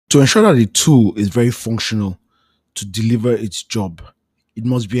To ensure that the tool is very functional to deliver its job, it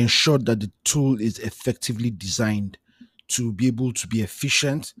must be ensured that the tool is effectively designed to be able to be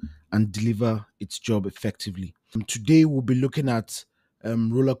efficient and deliver its job effectively. Today, we'll be looking at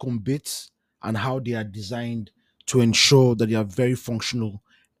roller comb bits and how they are designed to ensure that they are very functional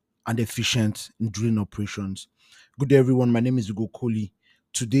and efficient in drilling operations. Good day, everyone. My name is Ugo Koli.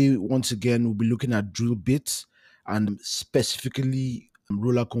 Today, once again, we'll be looking at drill bits and specifically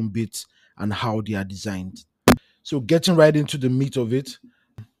roller comb bits and how they are designed. So, getting right into the meat of it,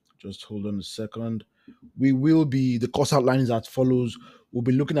 just hold on a second. The course outline is as follows. We'll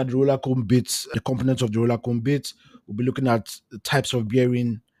be looking at the roller comb bits, the components of the roller comb bits. We'll be looking at the types of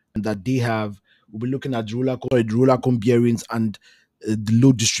bearing that they have. We'll be looking at the roller comb bearings and the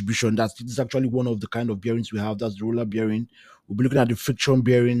load distribution. This is actually one of the kind of bearings we have. That's the roller bearing. We'll be looking at the friction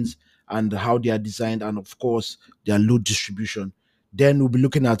bearings and how they are designed, and of course their load distribution. Then we'll be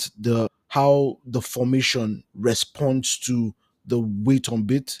looking at the how the formation responds to the weight on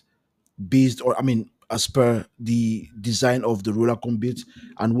bit as per the design of the roller comb bit.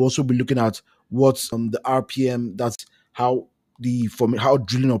 And we'll also be looking at what's the RPM. That's how how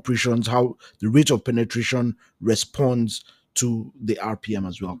drilling operations, how the rate of penetration responds to the RPM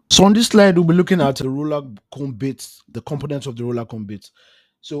as well. So on this slide, we'll be looking at the roller comb bits, the components of the roller comb bits.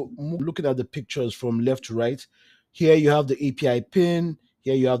 So looking at the pictures from left to right, here you have the API pin,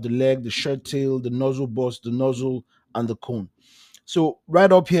 here you have the leg, the shirt tail, the nozzle boss, the nozzle, and the cone. So right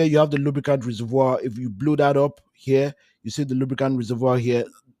up here, you have the lubricant reservoir. If you blow that up here, you see the lubricant reservoir here.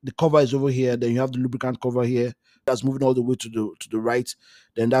 The cover is over here. Then you have the lubricant cover here. That's moving all the way to the right.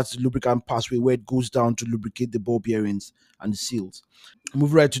 Then that's the lubricant pathway where it goes down to lubricate the ball bearings and the seals.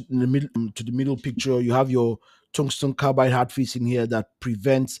 Move right to the middle picture. You have your tungsten carbide hard facing here that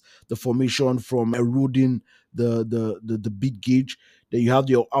prevents the formation from eroding the big gauge. Then you have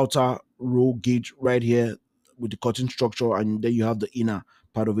your outer row gauge right here with the cutting structure, and then you have the inner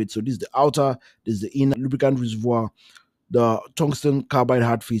part of it. So this is the outer, this is the inner lubricant reservoir, the tungsten carbide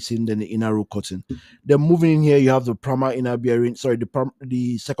hard facing, then the inner row cutting. Then moving in here, you have the primer inner bearing,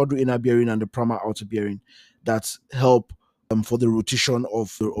 the secondary inner bearing and the primer outer bearing that help for the rotation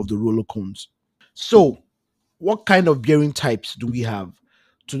of the roller cones. So what kind of bearing types do we have?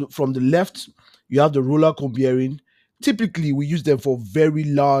 From the left, you have the roller cone bearing. Typically, we use them for very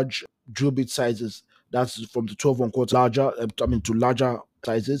large drill bit sizes. That's from the 12 1 quarter larger, to larger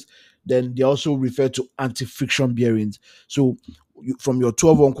sizes. Then they also refer to anti-friction bearings. So from your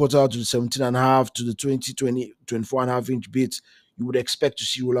 12 1 quarter to the 17 and a half to the 24 and a half inch bits, you would expect to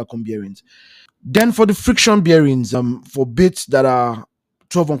see roller cone bearings. Then for the friction bearings, for bits that are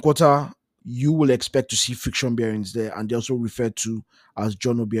 12 1 quarter, you will expect to see friction bearings there, and they also referred to as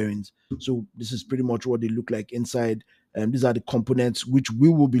journal bearings. So this is pretty much what they look like inside. And these are the components which we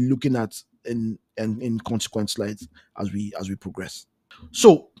will be looking at in consequent slides as we progress.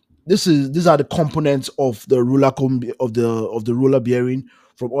 So these are the components of the roller comb of the roller bearing.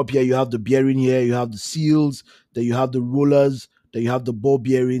 From up here, you have the bearing here, you have the seals, then you have the rollers, then you have the ball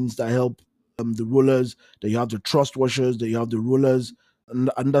bearings that help the rollers, then you have the thrust washers, then you have the rollers, and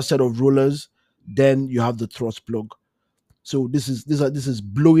another set of rollers, then you have the thrust plug. So this is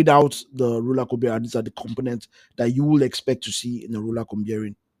blowing out the roller comb bearing. These are the components that you will expect to see in a roller comb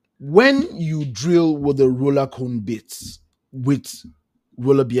bearing. When you drill with the roller cone bits with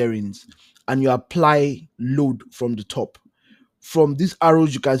roller bearings and you apply load from the top, from these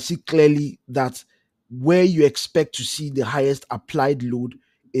arrows you can see clearly that where you expect to see the highest applied load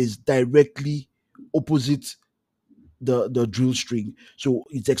is directly opposite the drill string. So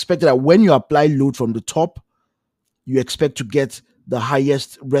it's expected that when you apply load from the top, you expect to get the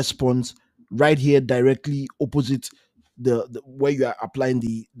highest response right here directly opposite the where you are applying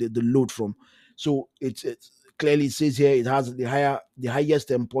the load from. So it's clearly it says here it has the highest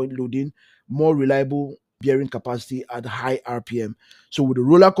endpoint loading, more reliable bearing capacity at high RPM. So with the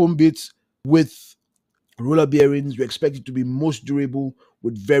roller comb bits with roller bearings, you expect it to be most durable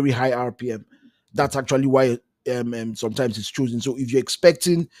with very high RPM. That's actually why sometimes it's chosen. So if you're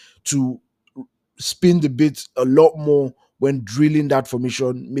expecting to spin the bit a lot more when drilling that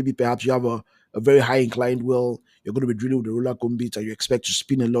formation, maybe perhaps you have a very high inclined well, you're going to be drilling with the roller comb bit and you expect to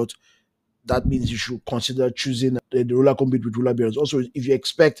spin a lot, that means you should consider choosing the roller comb bit with roller bearings. Also, if you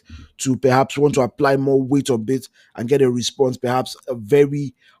expect to perhaps want to apply more weight on bit and get a response, perhaps a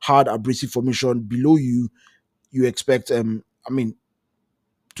very hard abrasive formation below you, you expect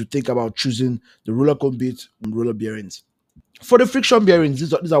to think about choosing the roller comb bit and roller bearings. For the friction bearings,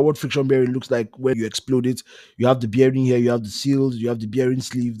 these are what friction bearing looks like when you explode it. You have the bearing here, you have the seals, you have the bearing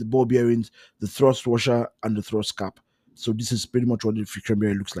sleeve, the ball bearings, the thrust washer, and the thrust cap. So this is pretty much what the friction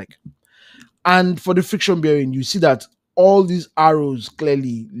bearing looks like. And for the friction bearing, you see that all these arrows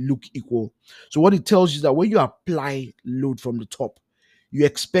clearly look equal. So what it tells you is that when you apply load from the top, you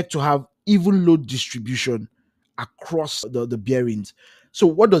expect to have even load distribution across the bearings. So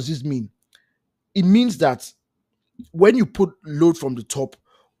what does this mean? It means that when you put load from the top,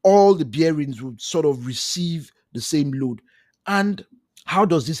 all the bearings would sort of receive the same load. And how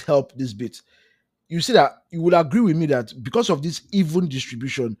does this help this bit? You see that you will agree with me that because of this even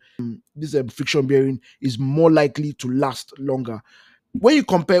distribution, this friction bearing is more likely to last longer. When you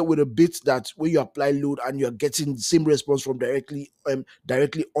compare with a bit that when you apply load and you're getting the same response from directly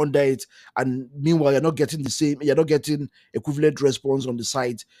under it, and meanwhile you're not getting equivalent response on the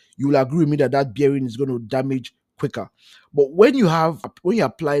side, you will agree with me that that bearing is going to damage quicker. But when you're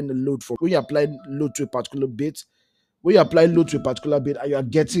applying the load when you're applying load to a particular bit, when you apply load to a particular bit and you are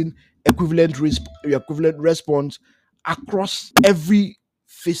getting equivalent response across every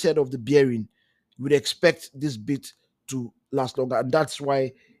facet of the bearing, you would expect this bit to last longer. And that's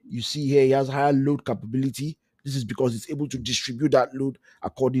why you see here it has higher load capability. This is because it's able to distribute that load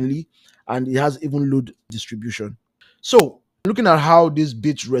accordingly, and it has even load distribution. So looking at how this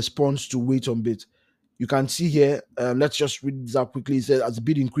bit responds to weight on bit, you can see here, let's just read this out quickly. It says as the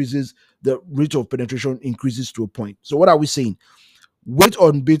bit increases, the rate of penetration increases to a point. So what are we saying? Weight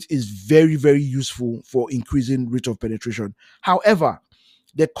on bit is very, very useful for increasing rate of penetration. However,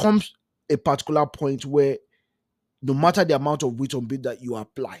 there comes a particular point where no matter the amount of weight on bit that you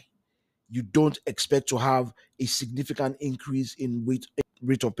apply, you don't expect to have a significant increase in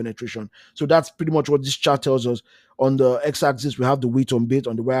rate of penetration. So that's pretty much what this chart tells us. On the x-axis, we have the weight on bit.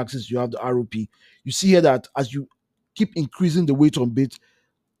 On the y-axis, you have the ROP. You see here that as you keep increasing the weight on bit,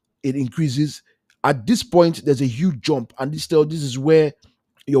 it increases. At this point, there's a huge jump, and this is where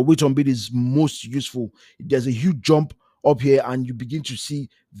your weight on bit is most useful. There's a huge jump up here, and you begin to see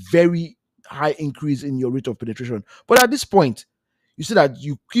very high increase in your rate of penetration. But at this point, you see that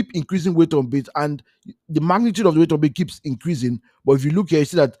you keep increasing weight on bit, and the magnitude of the weight on bit keeps increasing. But if you look here, you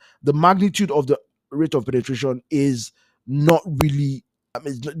see that the magnitude of the rate of penetration is not really,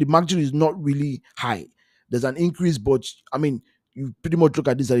 the magnitude is not really high. There's an increase, but I mean, you pretty much look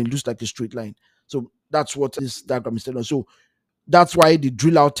at this and it looks like a straight line. So that's what this diagram is telling us. So that's why the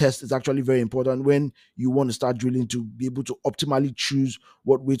drill out test is actually very important when you want to start drilling, to be able to optimally choose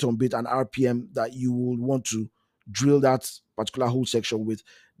what weight on bit and RPM that you will want to drill that particular hole section with.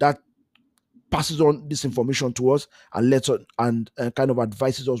 That passes on this information to us and lets us and kind of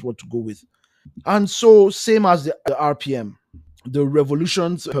advises us what to go with. And so same as the RPM, the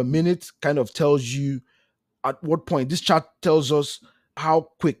revolutions per minute kind of tells you at what point. This chart tells us how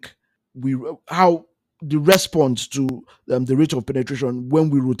quick how the response to the rate of penetration when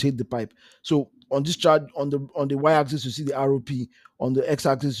we rotate the pipe. So on this chart, on the y-axis you see the ROP, on the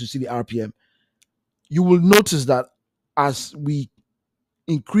x-axis you see the RPM. You will notice that as we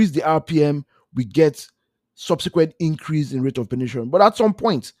increase the RPM, we get subsequent increase in rate of penetration. But at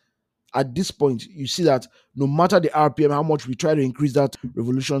this point, you see that no matter the RPM, how much we try to increase that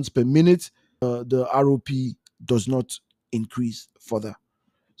revolutions per minute, the ROP does not increase further.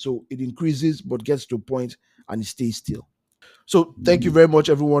 So it increases but gets to a point and it stays still. So thank you very much,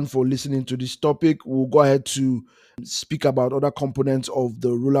 everyone, for listening to this topic. We'll go ahead to speak about other components of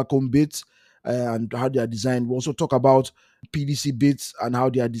the roller comb bits and how they are designed. We'll also talk about PDC bits and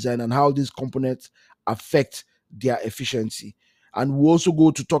how they are designed and how these components affect their efficiency. And we'll also go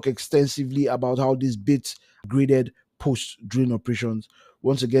to talk extensively about how these bits are graded post drilling operations.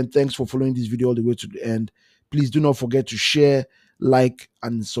 Once again, thanks for following this video all the way to the end. Please do not forget to share, like,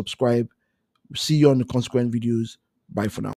 and subscribe. See you on the consequent videos. Bye for now.